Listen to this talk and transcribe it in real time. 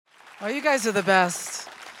Oh, you guys are the best.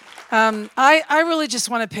 I really just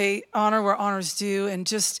want to pay honor where honor's due, and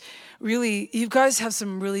just really, you guys have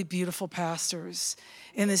some really beautiful pastors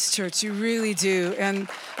in this church. You really do, and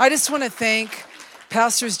I just want to thank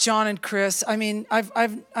Pastors John and Chris. I mean,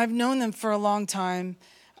 I've known them for a long time.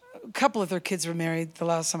 A couple of their kids were married the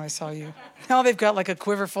last time I saw you. Now they've got like a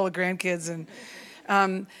quiver full of grandkids, and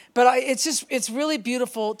it's really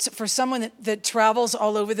beautiful for someone that travels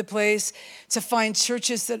all over the place to find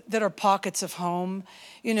churches that are pockets of home.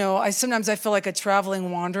 You know, sometimes I feel like a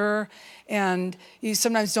traveling wanderer, and you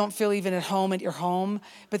sometimes don't feel even at home at your home,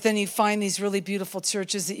 but then you find these really beautiful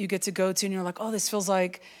churches that you get to go to, and you're like, oh, this feels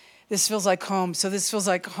like home. So this feels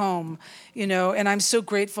like home, you know, and I'm so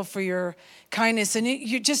grateful for your kindness and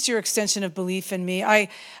you just your extension of belief in me.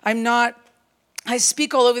 I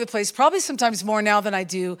speak all over the place, probably sometimes more now than I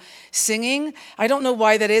do singing. I don't know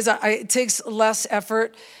why that is. It takes less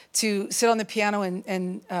effort to sit on the piano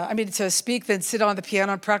to speak than sit on the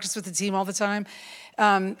piano and practice with the team all the time.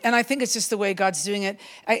 And I think it's just the way God's doing it.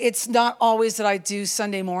 It's not always that I do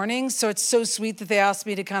Sunday mornings, so it's so sweet that they asked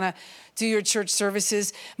me to kind of do your church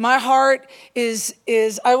services. My heart is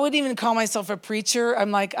I wouldn't even call myself a preacher.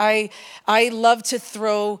 I'm like, I love to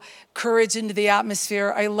throw courage into the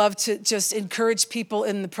atmosphere. I love to just encourage people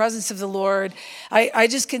in the presence of the Lord. I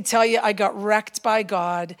just can tell you, I got wrecked by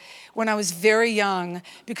God when I was very young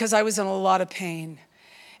because I was in a lot of pain.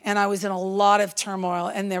 And I was in a lot of turmoil,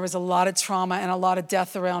 and there was a lot of trauma and a lot of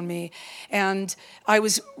death around me. And I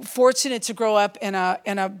was fortunate to grow up in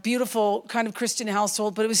a beautiful kind of Christian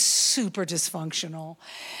household, but it was super dysfunctional.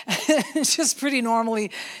 Just pretty normally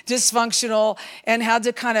dysfunctional, and had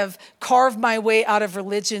to kind of carve my way out of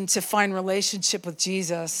religion to find relationship with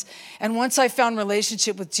Jesus. And once I found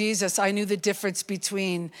relationship with Jesus, I knew the difference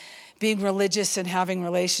between being religious and having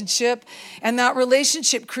relationship. And that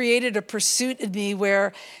relationship created a pursuit in me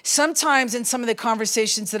where sometimes in some of the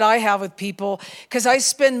conversations that I have with people, because I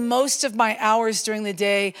spend most of my hours during the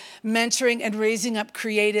day mentoring and raising up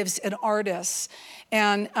creatives and artists.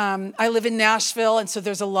 And I live in Nashville, and so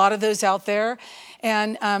there's a lot of those out there.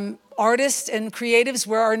 And artists and creatives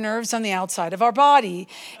wear our nerves on the outside of our body.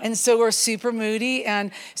 And so we're super moody.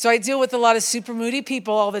 And so I deal with a lot of super moody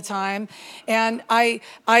people all the time. And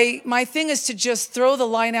my thing is to just throw the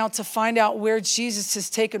line out to find out where Jesus has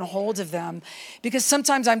taken hold of them. Because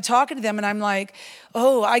sometimes I'm talking to them and I'm like,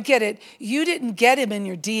 oh, I get it. You didn't get him in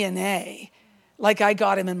your DNA like I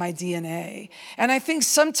got him in my DNA. And I think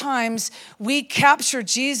sometimes we capture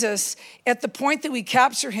Jesus at the point that we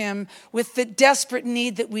capture him with the desperate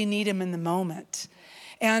need that we need him in the moment.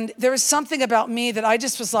 And there was something about me that I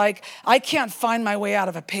just was like, I can't find my way out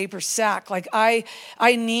of a paper sack. Like I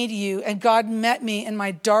need you. And God met me in my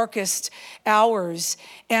darkest hours,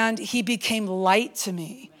 and he became light to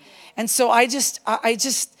me. And so I just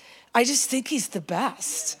think he's the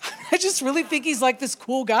best. I just really think he's like this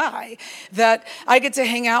cool guy that I get to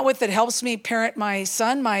hang out with that helps me parent my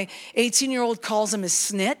son. My 18-year-old calls him a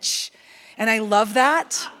snitch, and I love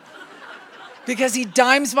that because he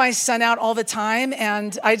dimes my son out all the time,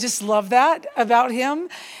 and I just love that about him.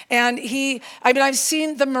 And I've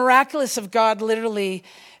seen the miraculous of God literally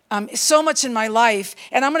so much in my life.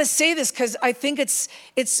 And I'm going to say this because I think it's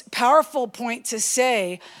a powerful point to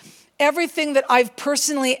say. Everything that I've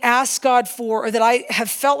personally asked God for, or that I have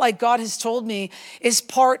felt like God has told me, is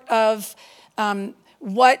part of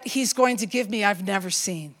what he's going to give me I've never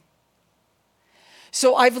seen.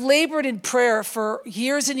 So I've labored in prayer for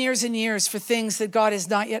years and years and years for things that God has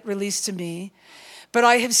not yet released to me, but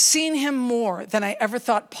I have seen him more than I ever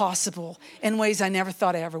thought possible in ways I never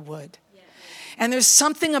thought I ever would. And there's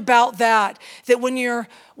something about that when you're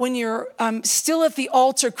still at the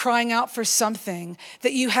altar crying out for something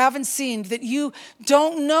that you haven't seen, that you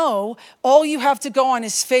don't know, all you have to go on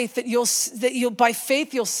is faith, that you'll by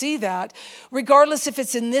faith you'll see that, regardless if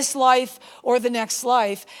it's in this life or the next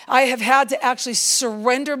life. I have had to actually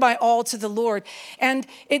surrender my all to the Lord, and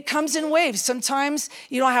it comes in waves. Sometimes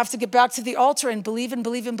you don't have to get back to the altar and believe and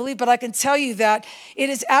believe and believe, but I can tell you that it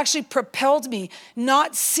has actually propelled me.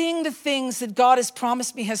 Not seeing the things that God has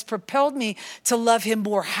promised me has propelled me to love him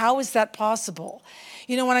more. How is that possible?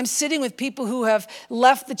 You know, when I'm sitting with people who have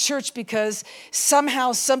left the church because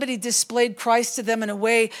somehow somebody displayed Christ to them in a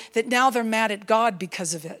way that now they're mad at God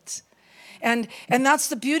because of it. And that's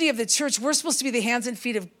the beauty of the church. We're supposed to be the hands and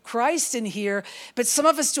feet of Christ in here, but some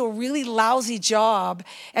of us do a really lousy job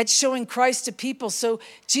at showing Christ to people. So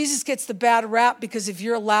Jesus gets the bad rap because of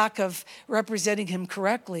your lack of representing him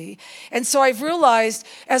correctly. And so I've realized,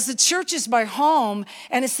 as the church is my home,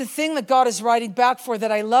 and it's the thing that God is writing back for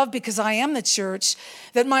that I love because I am the church,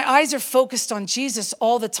 that my eyes are focused on Jesus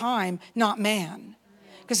all the time, not man.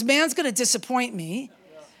 because man's going to disappoint me.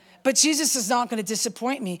 But Jesus is not going to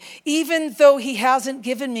disappoint me. Even though he hasn't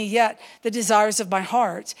given me yet the desires of my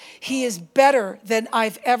heart, he is better than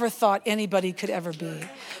I've ever thought anybody could ever be.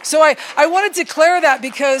 So I want to declare that,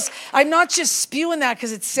 because I'm not just spewing that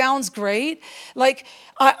because it sounds great. Like,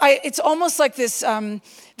 it's almost like this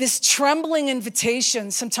trembling invitation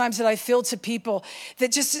sometimes that I feel to people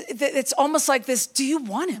that it's almost like this: do you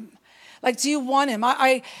want him? Like, do you want him?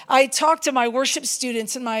 I talk to my worship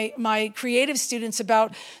students and my creative students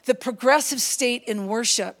about the progressive state in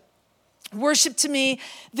worship. Worship to me,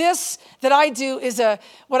 this that I do is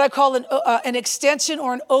what I call an extension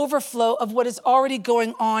or an overflow of what is already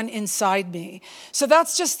going on inside me. So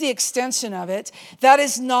that's just the extension of it. That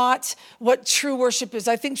is not what true worship is.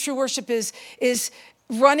 I think true worship is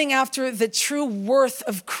running after the true worth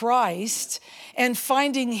of Christ and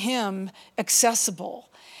finding him accessible.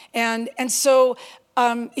 And so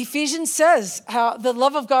Ephesians says how the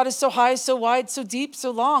love of God is so high, so wide, so deep,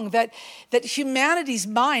 so long that humanity's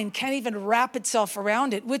mind can't even wrap itself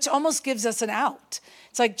around it, which almost gives us an out.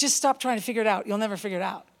 It's like, just stop trying to figure it out. You'll never figure it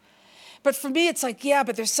out. But for me, it's like, yeah,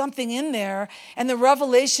 but there's something in there, and the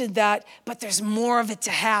revelation that, but there's more of it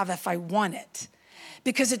to have if I want it.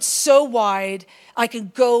 Because it's so wide, I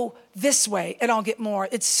can go this way and I'll get more.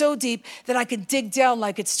 It's so deep that I can dig down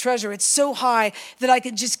like it's treasure. It's so high that I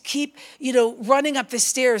can just keep, running up the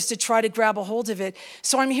stairs to try to grab a hold of it.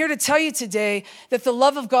 So I'm here to tell you today that the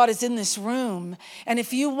love of God is in this room. And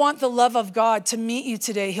if you want the love of God to meet you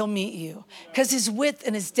today, he'll meet you. Because his width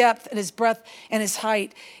and his depth and his breadth and his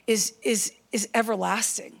height is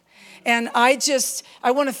everlasting. And I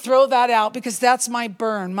want to throw that out, because that's my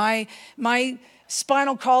burn, my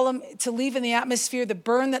spinal column to leave in the atmosphere. The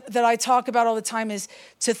burn that I talk about all the time is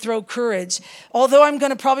to throw courage. Although I'm going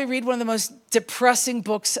to probably read one of the most depressing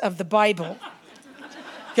books of the Bible.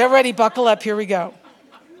 Get ready, buckle up, here we go.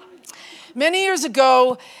 Many years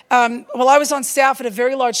ago, while I was on staff at a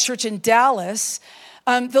very large church in Dallas,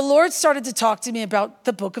 the Lord started to talk to me about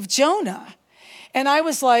the book of Jonah. And I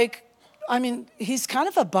was like, he's kind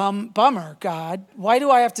of a bummer, God. Why do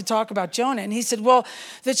I have to talk about Jonah? And he said, well,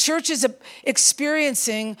 the church is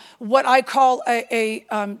experiencing what I call a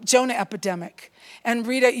Jonah epidemic. And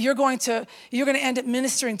Rita, you're going to end up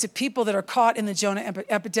ministering to people that are caught in the Jonah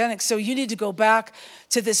epidemic. So you need to go back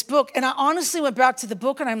to this book. And I honestly went back to the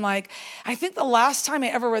book, and I'm like, I think the last time I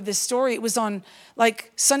ever read this story, it was on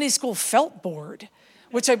like Sunday school felt board,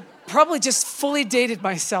 which I probably just fully dated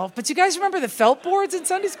myself. But you guys remember the felt boards in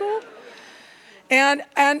Sunday school? And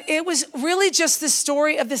it was really just the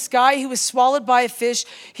story of this guy who was swallowed by a fish.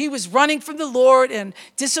 He was running from the Lord and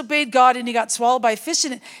disobeyed God, and he got swallowed by a fish.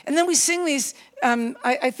 And then we sing these,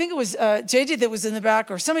 I think it was JJ that was in the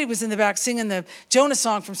back, or somebody was in the back singing the Jonah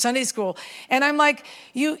song from Sunday school. And I'm like,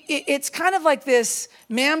 it's kind of like this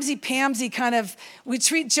mamsy-pamsy kind of, we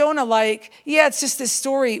treat Jonah like, yeah, it's just this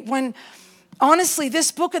story. When honestly,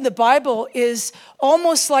 this book in the Bible is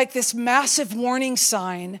almost like this massive warning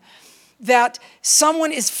sign that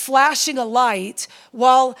someone is flashing a light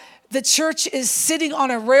while the church is sitting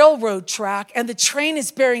on a railroad track and the train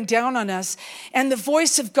is bearing down on us. And the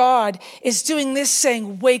voice of God is doing this,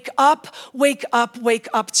 saying, wake up, wake up, wake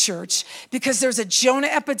up, church. Because there's a Jonah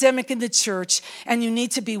epidemic in the church, and you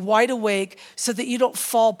need to be wide awake so that you don't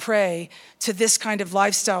fall prey to this kind of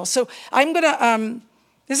lifestyle. So I'm going to,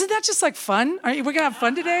 isn't that just like fun? We're going to have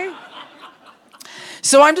fun today?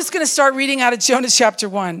 So I'm just going to start reading out of Jonah chapter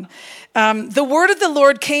 1. The word of the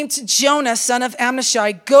Lord came to Jonah, son of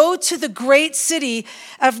Amittai. Go to the great city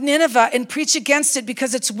of Nineveh and preach against it,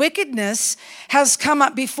 because its wickedness has come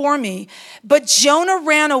up before me. But Jonah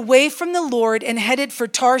ran away from the Lord and headed for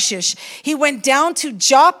Tarshish. He went down to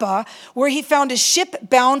Joppa, where he found a ship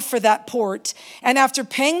bound for that port. And after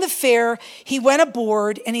paying the fare, he went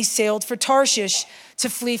aboard and he sailed for Tarshish to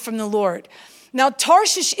flee from the Lord. Now,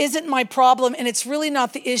 Tarshish isn't my problem, and it's really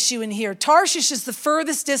not the issue in here. Tarshish is the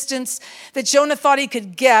furthest distance that Jonah thought he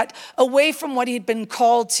could get away from what he'd been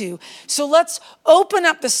called to. So let's open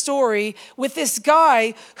up the story with this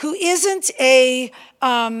guy who isn't a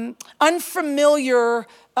unfamiliar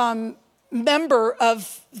member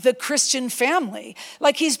of the Christian family.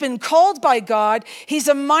 Like, he's been called by God. He's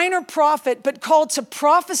a minor prophet, but called to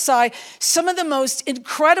prophesy some of the most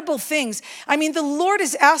incredible things. I mean, the Lord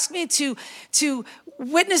has asked me to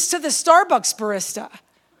witness to the Starbucks barista.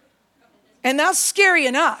 And that's scary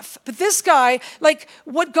enough. But this guy, like,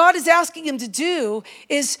 what God is asking him to do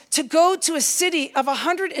is to go to a city of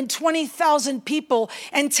 120,000 people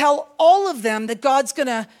and tell all of them that God's going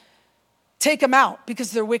to take them out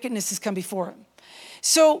because their wickedness has come before him.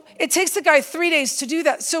 So it takes the guy 3 days to do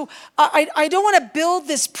that. So I don't want to build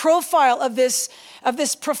this profile of this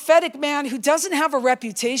prophetic man who doesn't have a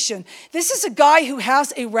reputation. This is a guy who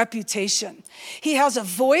has a reputation. He has a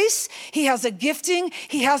voice, he has a gifting,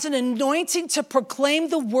 he has an anointing to proclaim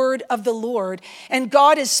the word of the Lord. And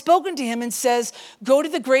God has spoken to him and says, go to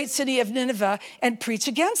the great city of Nineveh and preach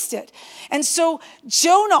against it. And so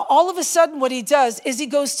Jonah, all of a sudden what he does is he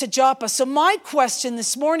goes to Joppa. So my question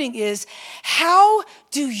this morning is, how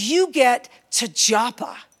do you get to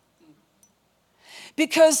Joppa?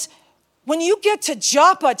 Because when you get to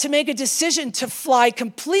Joppa to make a decision to fly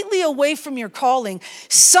completely away from your calling,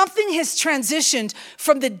 something has transitioned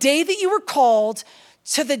from the day that you were called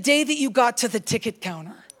to the day that you got to the ticket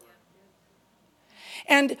counter.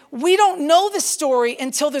 And we don't know the story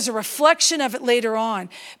until there's a reflection of it later on.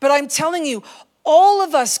 But I'm telling you, all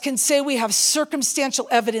of us can say we have circumstantial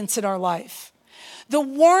evidence in our life. The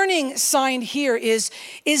warning sign here is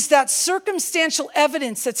that circumstantial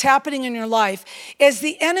evidence that's happening in your life is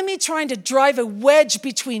the enemy trying to drive a wedge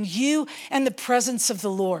between you and the presence of the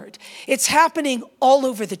Lord. It's happening all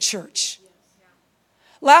over the church.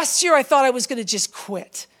 Last year, I thought I was going to just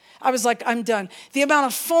quit. I was like, I'm done. The amount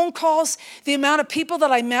of phone calls, the amount of people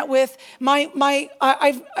that I met with, normally,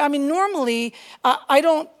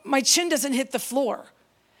 my chin doesn't hit the floor.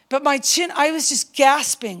 But my chin, I was just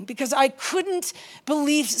gasping because I couldn't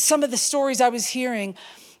believe some of the stories I was hearing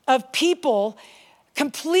of people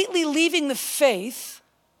completely leaving the faith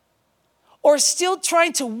or still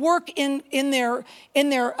trying to work in their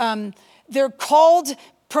called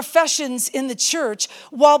professions in the church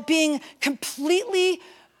while being completely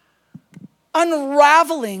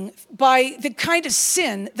unraveling by the kind of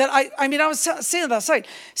sin that I was saying last night.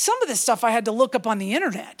 Some of this stuff I had to look up on the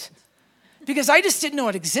internet, because I just didn't know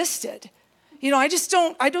it existed. I just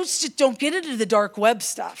don't get into the dark web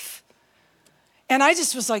stuff. And I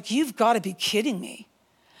just was like, you've got to be kidding me.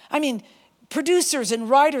 Producers and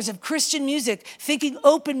writers of Christian music thinking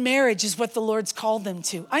open marriage is what the Lord's called them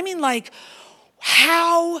to.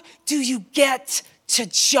 How do you get to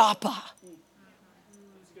Joppa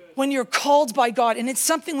when you're called by God? And it's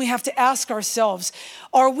something we have to ask ourselves.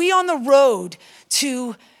 Are we on the road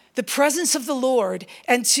to the presence of the Lord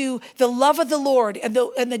and to the love of the Lord and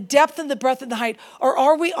the depth and the breadth and the height? Or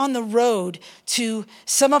are we on the road to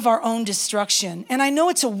some of our own destruction? And I know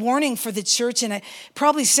it's a warning for the church, and it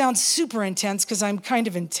probably sounds super intense because I'm kind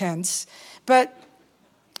of intense, but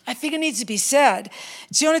I think it needs to be said.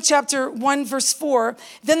 Jonah chapter 1, verse 4,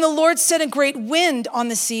 then the Lord sent a great wind on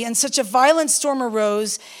the sea, and such a violent storm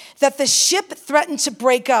arose that the ship threatened to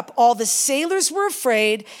break up. All the sailors were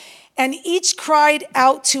afraid, and each cried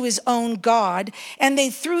out to his own God, and they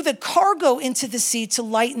threw the cargo into the sea to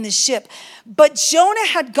lighten the ship. But Jonah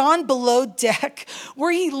had gone below deck,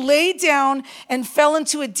 where he lay down and fell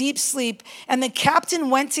into a deep sleep. And the captain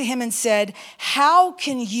went to him and said, how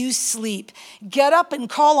can you sleep? Get up and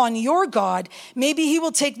call on your God. Maybe he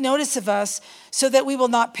will take notice of us, so that we will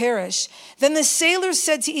not perish. Then the sailors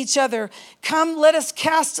said to each other, come, let us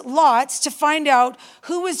cast lots to find out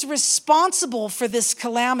who is responsible for this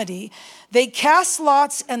calamity. They cast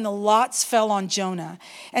lots, and the lots fell on Jonah.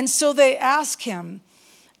 And so they asked him,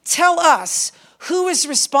 tell us, who is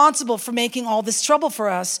responsible for making all this trouble for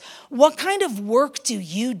us? What kind of work do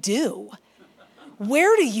you do?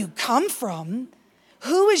 Where do you come from?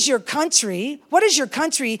 Who is your country? What is your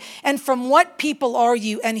country? And from what people are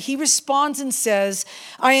you? And he responds and says,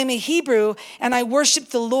 I am a Hebrew, and I worship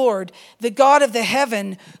the Lord, the God of the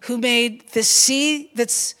heaven, who made the sea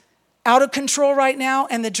that's out of control right now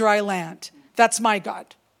and the dry land. That's my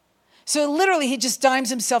God. So literally, he just dimes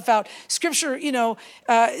himself out. Scripture,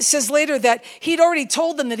 says later that he'd already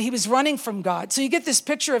told them that he was running from God. So you get this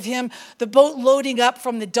picture of him, the boat loading up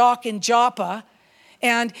from the dock in Joppa,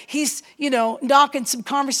 and he's, knocking some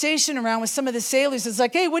conversation around with some of the sailors. It's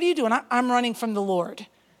like, hey, what are you doing? I'm running from the Lord.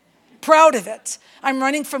 Proud of it. I'm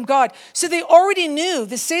running from God. So they already knew,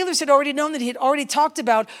 the sailors had already known that he had already talked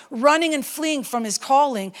about running and fleeing from his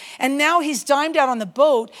calling. And now he's dimed out on the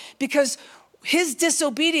boat because his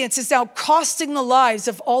disobedience is now costing the lives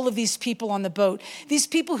of all of these people on the boat. These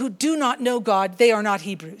people who do not know God, they are not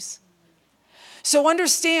Hebrews. So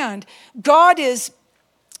understand, there's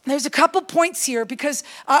a couple points here because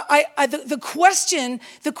the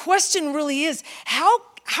question really is, how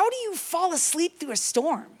do you fall asleep through a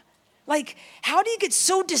storm? Like, how do you get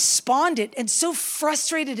so despondent and so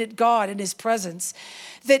frustrated at God and his presence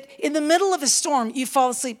that in the middle of a storm you fall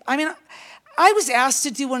asleep? I was asked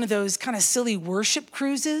to do one of those kind of silly worship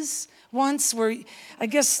cruises once where I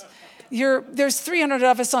guess there's 300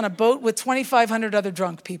 of us on a boat with 2,500 other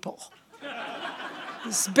drunk people.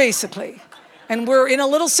 Basically. And we're in a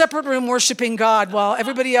little separate room worshiping God while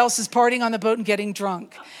everybody else is partying on the boat and getting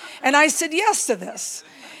drunk. And I said yes to this.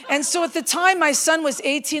 And so at the time my son was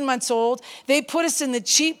 18 months old, they put us in the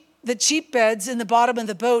cheap beds in the bottom of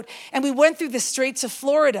the boat, and we went through the Straits of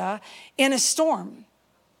Florida in a storm,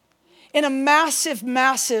 in a massive,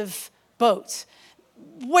 massive boat,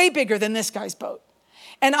 way bigger than this guy's boat.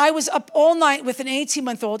 And I was up all night with an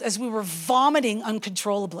 18-month-old as we were vomiting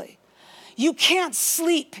uncontrollably. You can't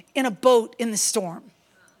sleep in a boat in the storm.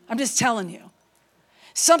 I'm just telling you.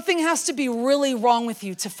 Something has to be really wrong with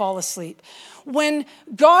you to fall asleep. When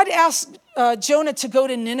God asked Jonah to go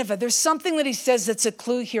to Nineveh, there's something that he says that's a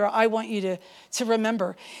clue here I want you to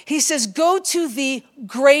remember. He says, go to the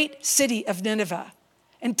great city of Nineveh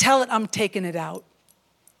and tell it I'm taking it out.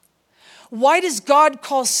 Why does God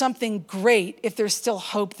call something great if there's still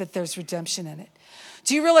hope that there's redemption in it?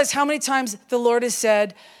 Do you realize how many times the Lord has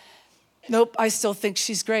said, nope, I still think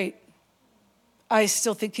she's great. I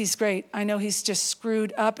still think he's great. I know he's just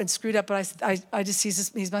screwed up, but I just,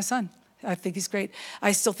 he's my son. I think he's great.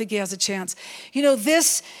 I still think he has a chance. You know,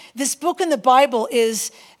 this book in the Bible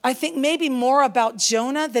is, I think, maybe more about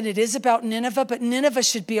Jonah than it is about Nineveh, but Nineveh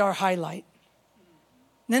should be our highlight.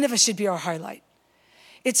 Nineveh should be our highlight.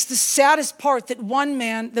 It's the saddest part that one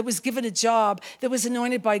man that was given a job, that was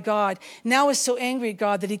anointed by God, now is so angry at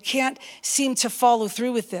God that he can't seem to follow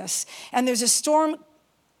through with this. And there's a storm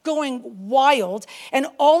going wild, and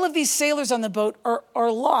all of these sailors on the boat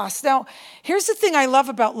are lost. Now, here's the thing I love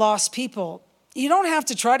about lost people. You don't have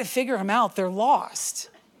to try to figure them out. They're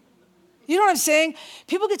lost. You know what I'm saying?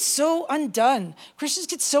 People get so undone. Christians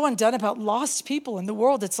get so undone about lost people in the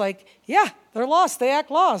world. It's like, yeah, they're lost. They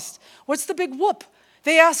act lost. What's the big whoop?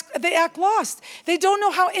 They act lost. They don't know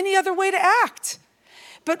how any other way to act.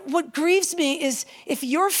 But what grieves me is if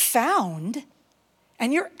you're found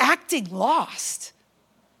and you're acting lost,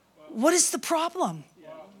 what is the problem?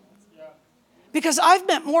 Because I've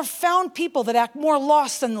met more found people that act more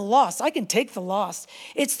lost than the lost. I can take the lost.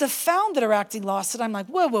 It's the found that are acting lost that I'm like,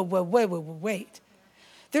 wait.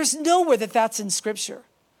 There's nowhere that's in Scripture.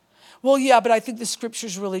 Well, yeah, but I think the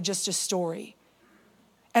Scripture's really just a story.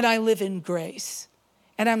 And I live in grace.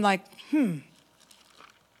 And I'm like,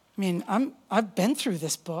 I've been through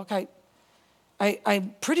this book.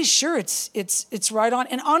 I'm pretty sure it's right on.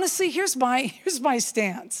 And honestly, here's my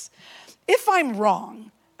stance. If I'm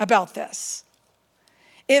wrong about this,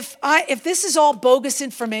 if this is all bogus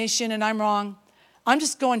information and I'm wrong, I'm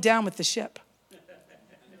just going down with the ship.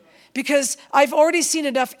 Because I've already seen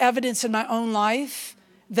enough evidence in my own life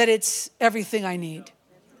that it's everything I need.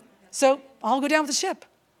 So I'll go down with the ship.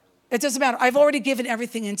 It doesn't matter. I've already given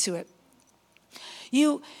everything into it.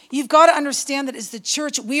 You've got to understand that as the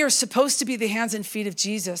church, we are supposed to be the hands and feet of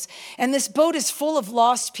Jesus. And this boat is full of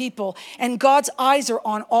lost people. And God's eyes are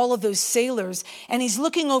on all of those sailors. And he's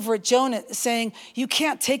looking over at Jonah saying, you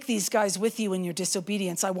can't take these guys with you in your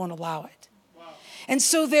disobedience. I won't allow it. Wow. And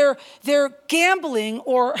so they're gambling,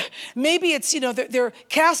 or maybe it's, they're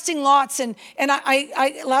casting lots. And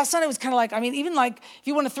I last night I was kind of like, even like if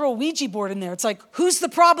you want to throw a Ouija board in there, it's like, who's the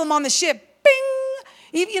problem on the ship? Bing!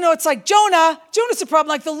 It's like Jonah's the problem.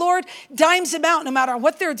 Like the Lord dimes him out. No matter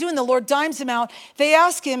what they're doing, the Lord dimes him out. They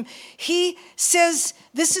ask him. He says,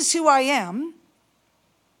 this is who I am.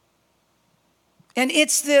 And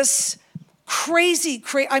it's this crazy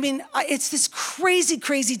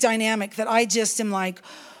dynamic that I just am like,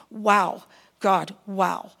 wow, God,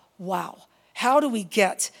 wow. How do we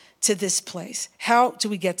get to this place? How do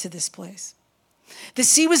we get to this place? The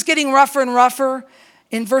sea was getting rougher and rougher.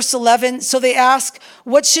 In verse 11, so they ask,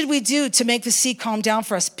 what should we do to make the sea calm down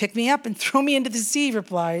for us? Pick me up and throw me into the sea, he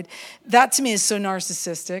replied. That to me is so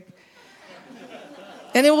narcissistic.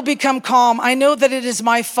 And it will become calm. I know that it is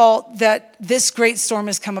my fault that this great storm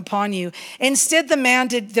has come upon you. Instead, the man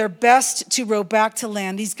did their best to row back to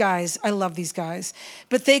land. These guys, I love these guys.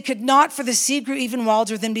 But they could not, for the sea grew even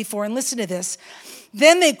wilder than before. And listen to this.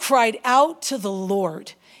 Then they cried out to the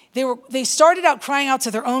Lord. They started out crying out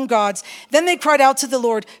to their own gods. Then they cried out to the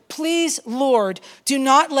Lord, please, Lord, do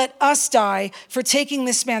not let us die for taking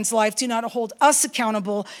this man's life. Do not hold us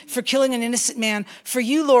accountable for killing an innocent man. For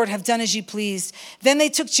you, Lord, have done as you pleased. Then they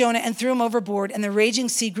took Jonah and threw him overboard, and the raging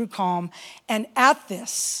sea grew calm. And at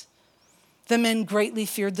this, the men greatly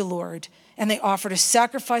feared the Lord, and they offered a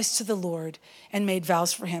sacrifice to the Lord and made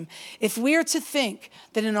vows for him. If we are to think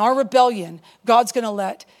that in our rebellion, God's going to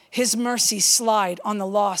let his mercy slide on the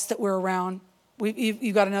lost that we're around,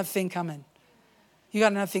 you got another thing coming. You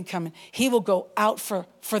got another thing coming. He will go out for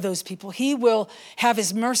those people. He will have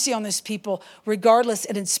his mercy on those people regardless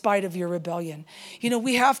and in spite of your rebellion.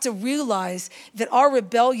 We have to realize that our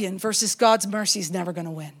rebellion versus God's mercy is never going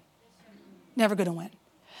to win. Never going to win.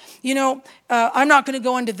 You know, I'm not going to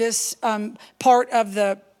go into this part of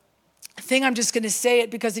the thing. I'm just going to say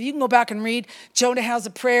it because if you can go back and read, Jonah has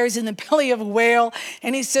a prayer. He's in the belly of a whale,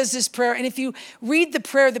 and he says this prayer. And if you read the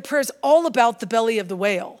prayer is all about the belly of the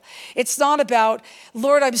whale. It's not about,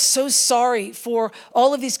 Lord, I'm so sorry for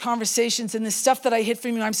all of these conversations and the stuff that I hid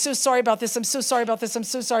from you. I'm so sorry about this. I'm so sorry about this. I'm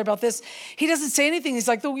so sorry about this. He doesn't say anything. He's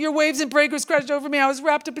like, your waves and breakers crashed over me. I was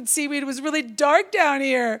wrapped up in seaweed. It was really dark down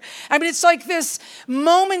here. I mean, it's like this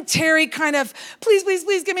momentary kind of, please, please,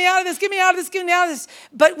 please get me out of this. Get me out of this. Get me out of this.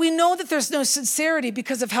 But we know that there's no sincerity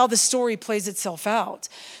because of how the story plays itself out.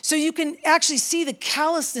 So you can actually see the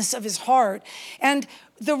callousness of his heart and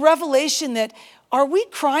the revelation that, are we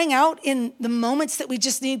crying out in the moments that we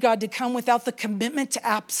just need God to come without the commitment to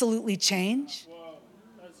absolutely change? Wow,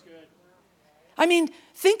 that's good. I mean,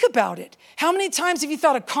 think about it. How many times have you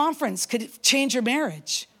thought a conference could change your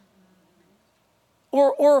marriage?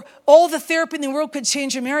 Or all the therapy in the world could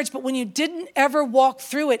change your marriage, but when you didn't ever walk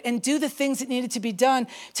through it and do the things that needed to be done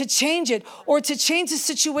to change it, or to change the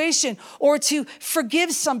situation, or to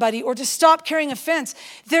forgive somebody, or to stop carrying offense,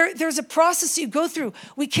 there's a process you go through.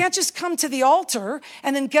 We can't just come to the altar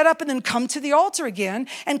and then get up and then come to the altar again,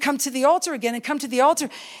 and come to the altar again, and come to the altar.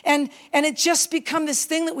 And it just become this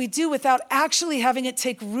thing that we do without actually having it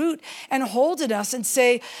take root and hold in us and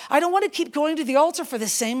say, I don't want to keep going to the altar for the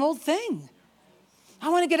same old thing. I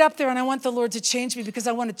want to get up there and I want the Lord to change me because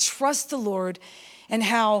I want to trust the Lord and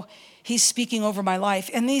how he's speaking over my life.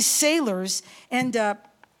 And these sailors end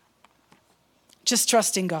up just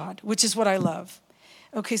trusting God, which is what I love.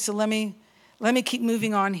 Okay, so let me keep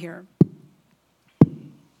moving on here.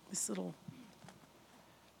 This little...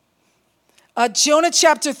 Jonah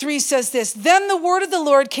chapter 3 says this, then the word of the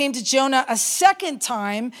Lord came to Jonah a second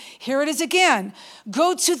time. Here it is again.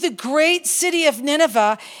 Go to the great city of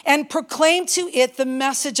Nineveh and proclaim to it the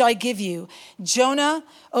message I give you. Jonah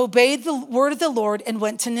obeyed the word of the Lord and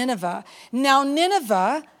went to Nineveh. Now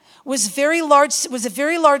Nineveh was a very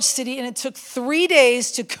large city, and it took 3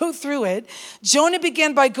 days to go through it. Jonah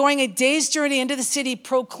began by going a day's journey into the city,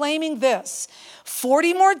 proclaiming this: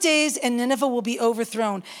 40 more days and Nineveh will be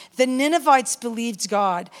overthrown. The Ninevites believed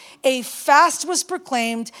God. A fast was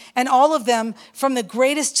proclaimed, and all of them, from the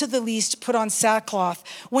greatest to the least, put on sackcloth.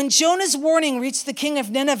 When Jonah's warning reached the king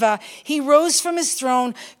of Nineveh, he rose from his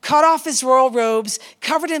throne, cut off his royal robes,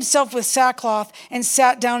 covered himself with sackcloth, and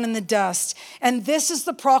sat down in the dust. And this is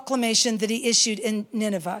the proclamation that he issued in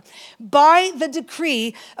Nineveh. By the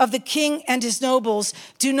decree of the king and his nobles,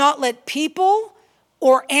 do not let people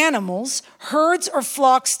or animals, herds or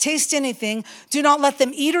flocks taste anything. Do not let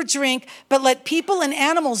them eat or drink, but let people and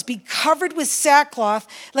animals be covered with sackcloth.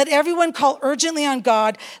 Let everyone call urgently on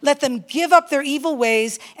God. Let them give up their evil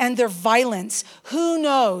ways and their violence. Who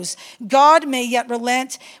knows? God may yet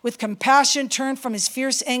relent with compassion, turn from his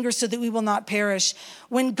fierce anger so that we will not perish.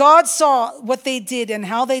 When God saw what they did and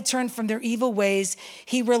how they turned from their evil ways,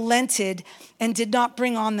 he relented and did not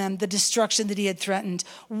bring on them the destruction that he had threatened.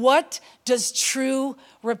 What does true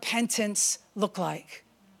repentance look like?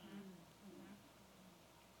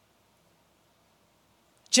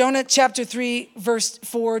 Jonah chapter 3, verse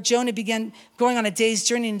 4, Jonah began going on a day's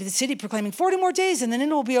journey into the city, proclaiming 40 more days and then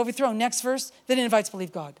Nineveh will be overthrown. Next verse, the Ninevites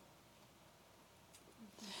believe God.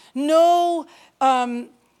 No, I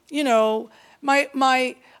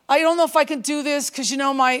don't know if I can do this because,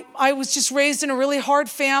 I was just raised in a really hard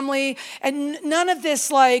family, and none of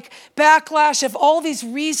this like backlash of all these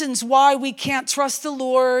reasons why we can't trust the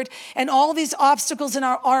Lord and all these obstacles in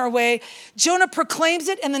our way. Jonah proclaims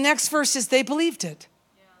it, and the next verse is they believed it.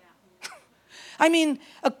 Yeah. I mean,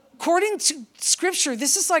 according to scripture,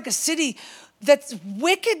 this is like a city that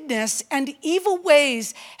wickedness and evil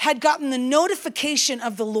ways had gotten the notification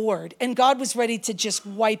of the Lord, and God was ready to just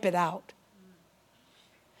wipe it out.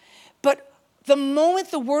 But the moment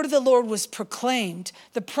the word of the Lord was proclaimed,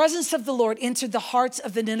 the presence of the Lord entered the hearts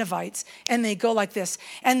of the Ninevites, and they go like this.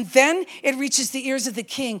 And then it reaches the ears of the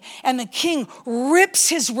king, and the king rips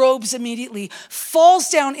his robes immediately, falls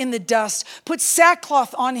down in the dust, puts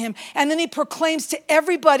sackcloth on him, and then he proclaims to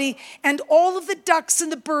everybody and all of the ducks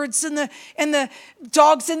and the birds and the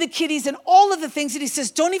dogs and the kitties and all of the things that he says,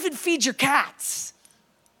 don't even feed your cats.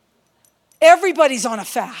 Everybody's on a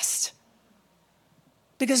fast.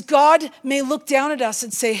 Because God may look down at us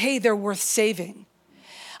and say, hey, they're worth saving.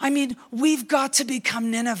 I mean, we've got to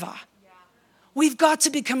become Nineveh. We've got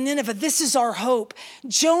to become Nineveh. This is our hope.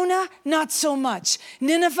 Jonah, not so much.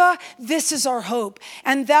 Nineveh, this is our hope.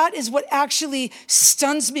 And that is what actually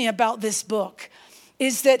stuns me about this book,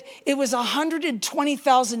 is that it was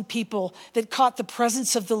 120,000 people that caught the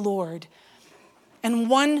presence of the Lord and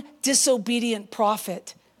one disobedient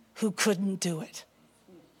prophet who couldn't do it.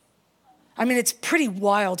 I mean, it's pretty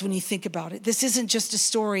wild when you think about it. This isn't just a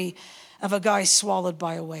story of a guy swallowed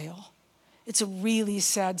by a whale. It's a really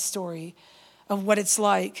sad story of what it's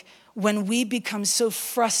like when we become so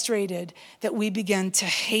frustrated that we begin to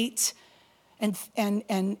hate and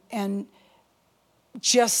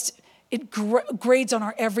just it grades on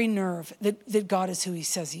our every nerve that God is who he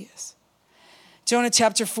says he is. Jonah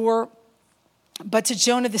chapter 4, but to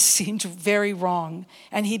Jonah this seemed very wrong,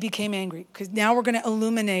 and he became angry. Because now we're going to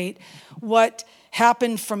illuminate what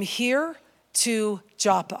happened from here to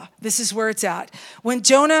Joppa. This is where it's at. To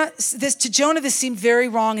Jonah, this seemed very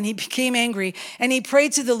wrong, and he became angry, and he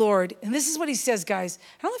prayed to the Lord. And this is what he says, guys.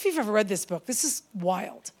 I don't know if you've ever read this book. This is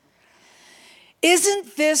wild.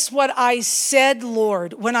 Isn't this what I said,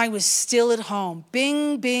 Lord, when I was still at home?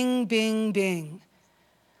 Bing, bing, bing, bing.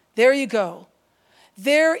 There you go.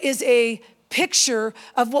 There is a picture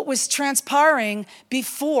of what was transpiring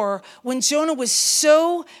before when Jonah was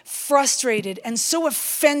so frustrated and so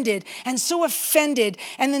offended and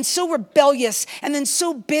then so rebellious and then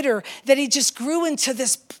so bitter that he just grew into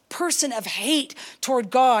this person of hate toward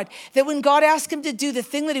God, that when God asked him to do the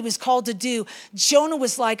thing that he was called to do, Jonah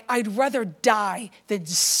was like, I'd rather die than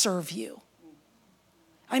serve you.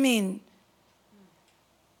 I mean,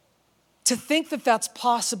 to think that that's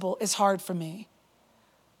possible is hard for me.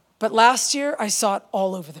 But last year, I saw it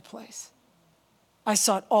all over the place.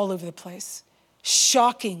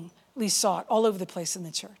 Shockingly saw it all over the place in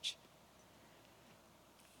the church.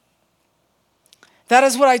 That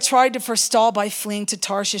is what I tried to forestall by fleeing to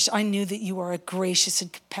Tarshish. I knew that you are a gracious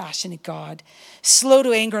and compassionate God, slow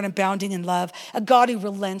to anger and abounding in love, a God who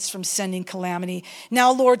relents from sending calamity.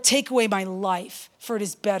 Now, Lord, take away my life, for it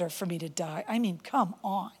is better for me to die. I mean, come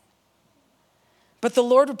on. But the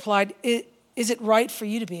Lord replied, is it right for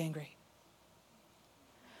you to be angry?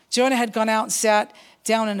 Jonah had gone out and sat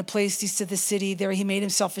down in a place east of the city. There he made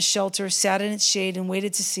himself a shelter, sat in its shade, and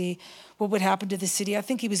waited to see what would happen to the city. I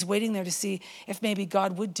think he was waiting there to see if maybe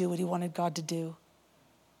God would do what he wanted God to do.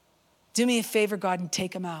 Do me a favor, God, and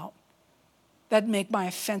take him out. That'd make my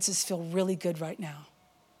offenses feel really good right now.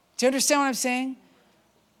 Do you understand what I'm saying?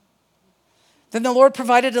 Then the Lord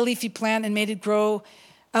provided a leafy plant and made it grow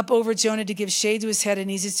up over Jonah to give shade to his head and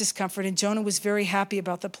ease his discomfort. And Jonah was very happy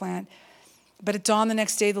about the plant. But at dawn the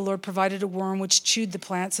next day, the Lord provided a worm which chewed the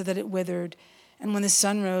plant so that it withered. And when the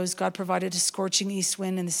sun rose, God provided a scorching east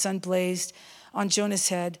wind, and the sun blazed on Jonah's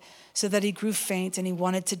head so that he grew faint and he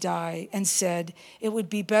wanted to die and said, it would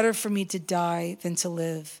be better for me to die than to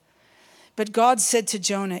live. But God said to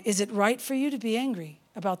Jonah, is it right for you to be angry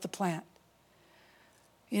about the plant?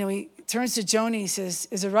 You know, he turns to Jonah and he says,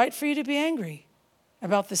 is it right for you to be angry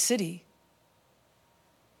about the city?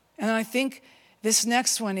 And I think this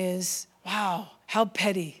next one is, wow, how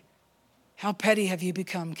petty. How petty have you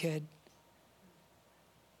become, kid?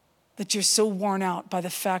 That you're so worn out by the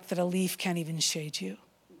fact that a leaf can't even shade you.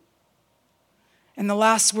 And the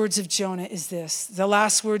last words of Jonah is this. The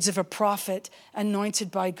last words of a prophet anointed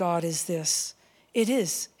by God is this. It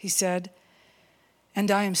is, he said, and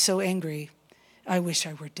I am so angry, I wish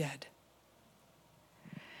I were dead.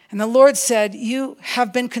 And the Lord said, you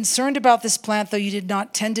have been concerned about this plant, though you did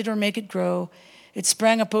not tend it or make it grow. It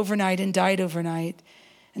sprang up overnight and died overnight.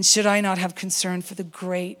 And should I not have concern for the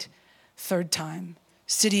great third time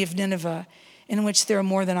city of Nineveh, in which there are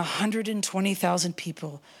more than 120,000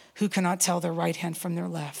 people who cannot tell their right hand from their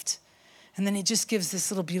left? And then he just gives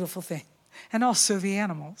this little beautiful thing. And also the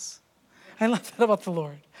animals. I love that about the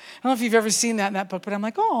Lord. I don't know if you've ever seen that in that book, but I'm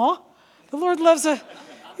like, oh, the Lord loves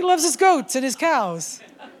his goats and his cows.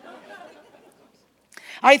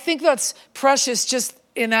 I think that's precious just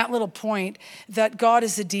in that little point, that God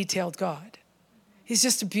is a detailed God. He's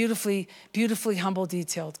just a beautifully, beautifully humble,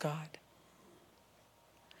 detailed God.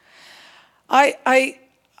 I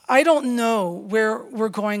don't know where we're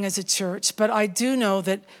going as a church, but I do know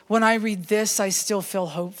that when I read this, I still feel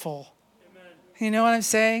hopeful. Amen. You know what I'm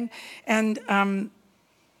saying? And I'm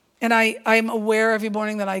aware every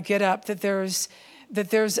morning that I get up that there's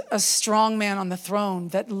a strong man on the throne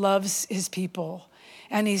that loves his people.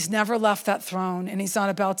 And he's never left that throne, and he's not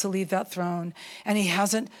about to leave that throne. And he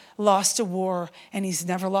hasn't lost a war, and he's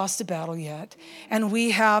never lost a battle yet. And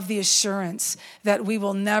we have the assurance that we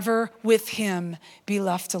will never, with him, be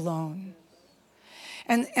left alone.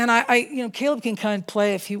 And I Caleb can come and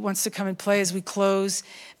play if he wants to come and play as we close,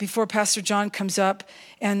 before Pastor John comes up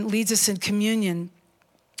and leads us in communion.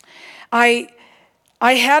 I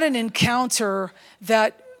had an encounter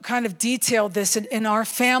that kind of detailed this in our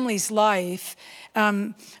family's life.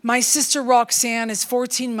 My sister Roxanne is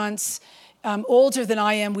 14 months older than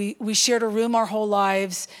I am. We shared a room our whole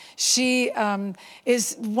lives. She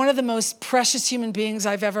is one of the most precious human beings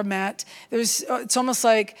I've ever met. It's almost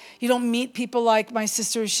like you don't meet people like my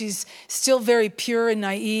sister. She's still very pure and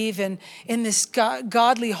naive and in this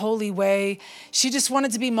godly, holy way. She just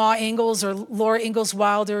wanted to be Ma Ingalls or Laura Ingalls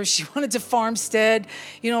Wilder. She wanted to farmstead,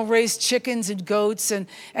 raise chickens and goats. And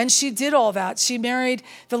she did all that. She married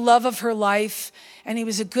the love of her life. And he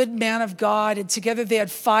was a good man of God. And together they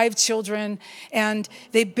had 5 children. And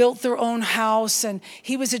they built their own house. And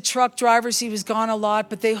he was a truck driver, so he was gone a lot.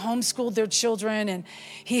 But they homeschooled their children. And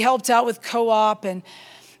he helped out with co-op. And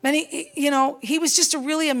he was just a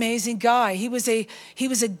really amazing guy. He was a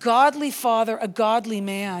godly father, a godly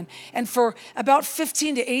man. And for about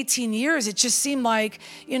 15 to 18 years, it just seemed like,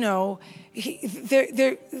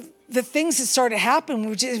 the things that started to happen,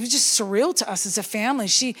 it was just surreal to us as a family.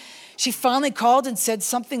 She finally called and said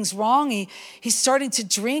something's wrong. He's starting to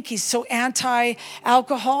drink. He's so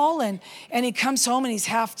anti-alcohol, and he comes home and he's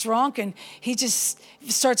half drunk, and he just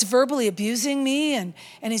starts verbally abusing me, and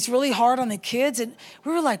he's really hard on the kids. And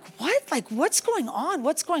we were like, what? Like, what's going on?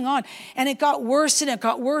 What's going on? And it got worse, and it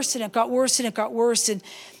got worse, and it got worse, and it got worse.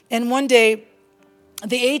 And one day,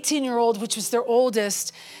 the 18-year-old, which was their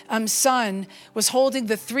oldest son, was holding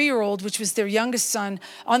the 3-year-old, which was their youngest son,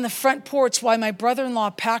 on the front porch while my brother-in-law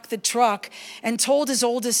packed the truck and told his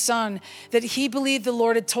oldest son that he believed the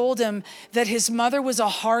Lord had told him that his mother was a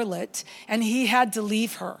harlot and he had to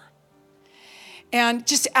leave her. And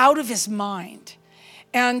just out of his mind.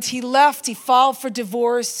 And he left, he filed for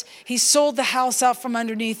divorce. He sold the house out from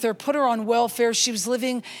underneath her, put her on welfare. She was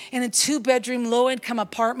living in a 2-bedroom, low-income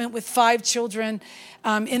apartment with 5 children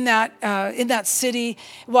in that city,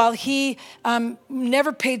 while he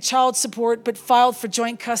never paid child support, but filed for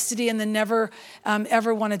joint custody and then never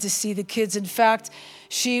ever wanted to see the kids. In fact,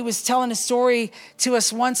 she was telling a story to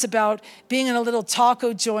us once about being in a little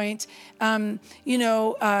taco joint, where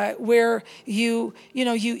you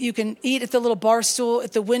can eat at the little bar stool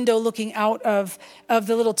at the window looking out of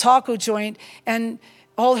the little taco joint, and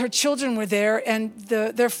all her children were there, and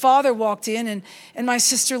their father walked in, and my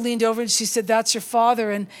sister leaned over and she said, "That's your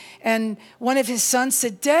father." And one of his sons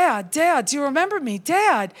said, Dad, do you remember me?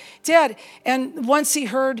 Dad. And once he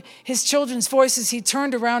heard his children's voices, he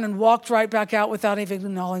turned around and walked right back out without even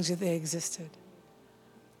acknowledging that they existed.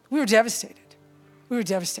 We were devastated.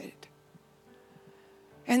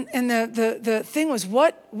 And the thing was,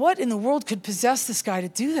 what in the world could possess this guy to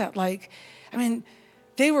do that?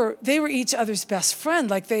 They were each other's best friend.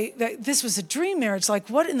 This was a dream marriage. Like,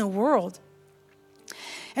 what in the world?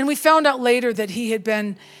 And we found out later that he had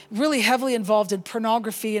been really heavily involved in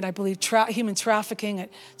pornography and I believe human trafficking at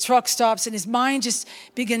truck stops, and his mind just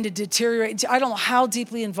began to deteriorate. I don't know how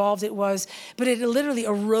deeply involved it was, but it literally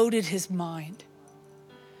eroded his mind.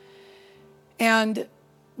 And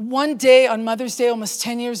one day on Mother's Day, almost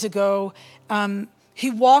 10 years ago, he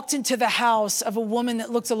walked into the house of a woman that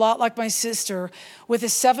looked a lot like my sister with a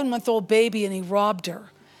 7-month-old baby, and he robbed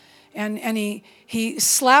her. And he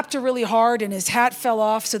slapped her really hard, and his hat fell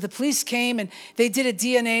off. So the police came, and they did a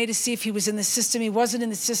DNA to see if he was in the system. He wasn't in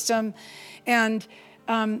the system. And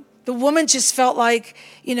the woman just felt like,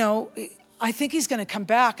 I think he's going to come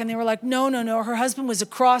back. And they were like, no. Her husband was a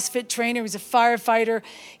CrossFit trainer. He was a firefighter.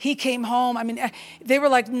 He came home. They were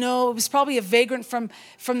like, no, it was probably a vagrant from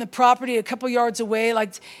the property a couple yards away. You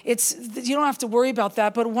don't have to worry about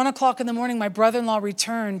that. But at 1 o'clock in the morning, my brother-in-law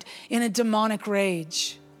returned in a demonic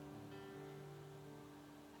rage.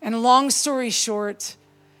 And long story short,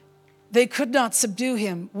 they could not subdue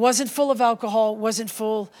him. Wasn't full of alcohol, wasn't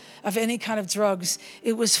full of any kind of drugs.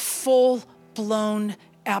 It was full-blown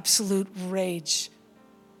absolute rage.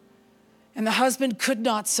 And the husband could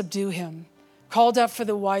not subdue him. Called out for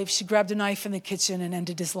the wife. She grabbed a knife in the kitchen and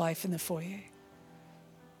ended his life in the foyer.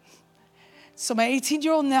 So my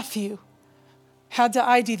 18-year-old nephew had to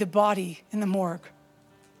ID the body in the morgue.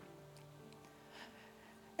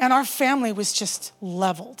 And our family was just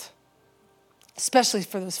leveled, especially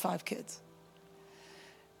for those 5 kids.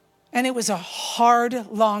 And it was a hard,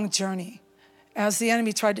 long journey as the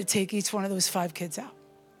enemy tried to take each one of those 5 kids out.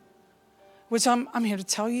 Which I'm here to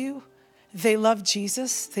tell you, they love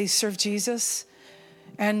Jesus, they serve Jesus,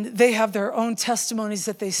 and they have their own testimonies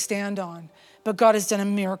that they stand on. But God has done a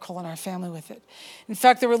miracle in our family with it. In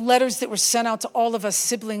fact, there were letters that were sent out to all of us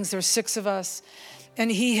siblings. There were 6 of us. And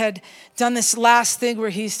he had done this last thing where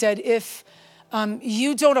he said, if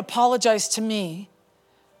you don't apologize to me,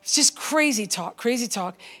 it's just crazy talk.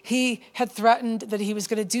 He had threatened that he was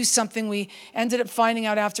going to do something. We ended up finding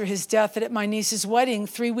out after his death that at my niece's wedding,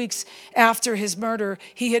 3 weeks after his murder,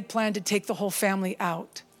 he had planned to take the whole family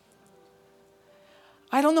out.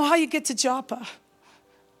 I I don't know how you get to Joppa.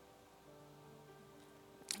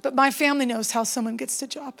 But my family knows how someone gets to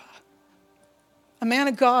Joppa. A man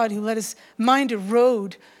of God who let his mind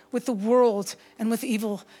erode with the world and with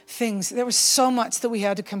evil things. There was so much that we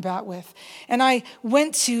had to combat with. And I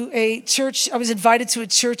went to a church, I was invited to a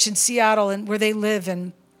church in Seattle and where they live,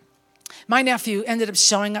 and my nephew ended up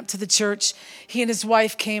showing up to the church. He and his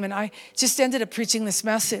wife came, and I just ended up preaching this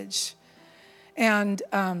message and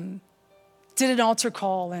did an altar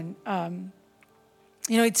call. And,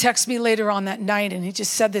 he texted me later on that night, and he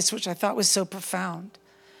just said this, which I thought was so profound.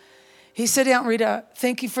 He said, Aunt Rita,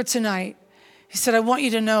 thank you for tonight. He said, I want you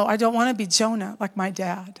to know I don't want to be Jonah like my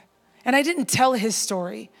dad. And I didn't tell his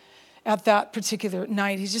story at that particular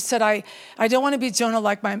night. He just said, I don't want to be Jonah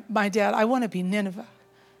like my dad. I want to be Nineveh.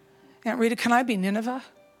 Aunt Rita, can I be Nineveh?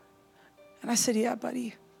 And I said, yeah,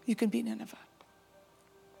 buddy, you can be Nineveh.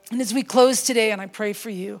 And as we close today and I pray for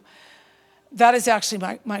you, that is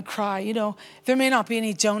actually my cry. There may not be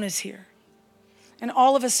any Jonahs here. And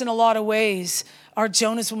all of us in a lot of ways are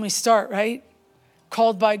Jonahs when we start, right?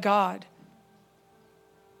 Called by God.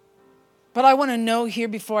 But I want to know here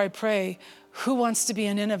before I pray, who wants to be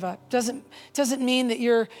a Nineveh? Doesn't mean that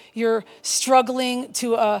you're struggling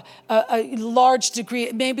to a large degree.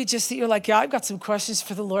 It may be just that you're like, yeah, I've got some questions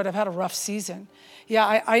for the Lord. I've had a rough season.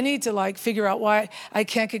 Yeah, I need to figure out why I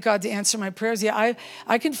can't get God to answer my prayers. Yeah,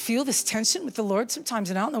 I can feel this tension with the Lord sometimes,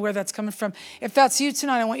 and I don't know where that's coming from. If that's you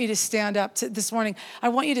tonight, I want you to stand up this morning. I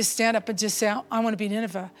want you to stand up and just say, I want to be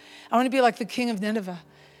Nineveh. I want to be like the king of Nineveh.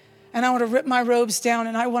 And I want to rip my robes down,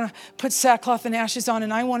 and I want to put sackcloth and ashes on,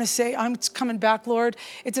 and I want to say, I'm coming back, Lord.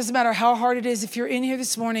 It doesn't matter how hard it is. If you're in here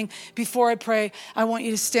this morning, before I pray, I want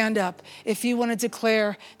you to stand up. If you want to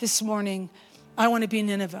declare this morning, I want to be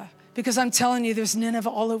Nineveh. Because I'm telling you, there's Nineveh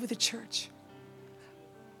all over the church.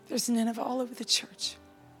 There's Nineveh all over the church.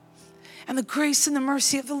 And the grace and the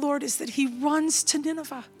mercy of the Lord is that he runs to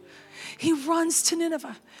Nineveh. He runs to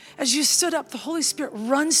Nineveh. As you stood up, the Holy Spirit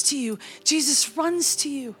runs to you. Jesus runs to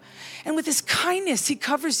you. And with his kindness, he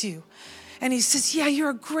covers you. And he says, yeah,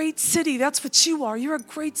 you're a great city. That's what you are. You're a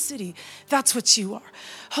great city. That's what you are.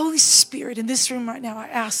 Holy Spirit, in this room right now, I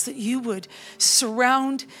ask that you would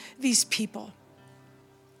surround these people.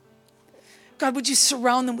 God, would you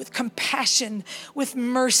surround them with compassion, with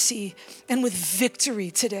mercy, and with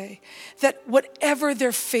victory today? That whatever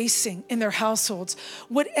they're facing in their households,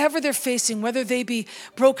 whatever they're facing, whether they be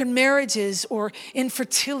broken marriages or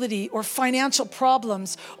infertility or financial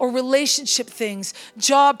problems or relationship things,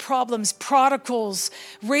 job problems, prodigals,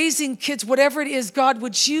 raising kids, whatever it is, God,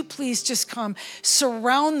 would you please just come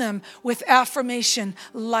surround them with affirmation,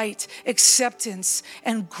 light, acceptance,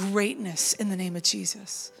 and greatness in the name of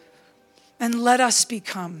Jesus. And let us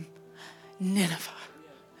become Nineveh.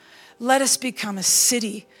 Let us become a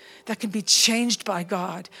city that can be changed by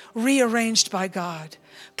God, rearranged by God,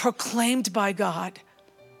 proclaimed by God.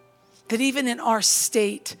 That even in our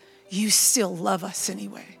state, you still love us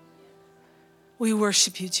anyway. We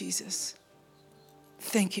worship you, Jesus.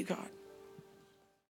 Thank you, God.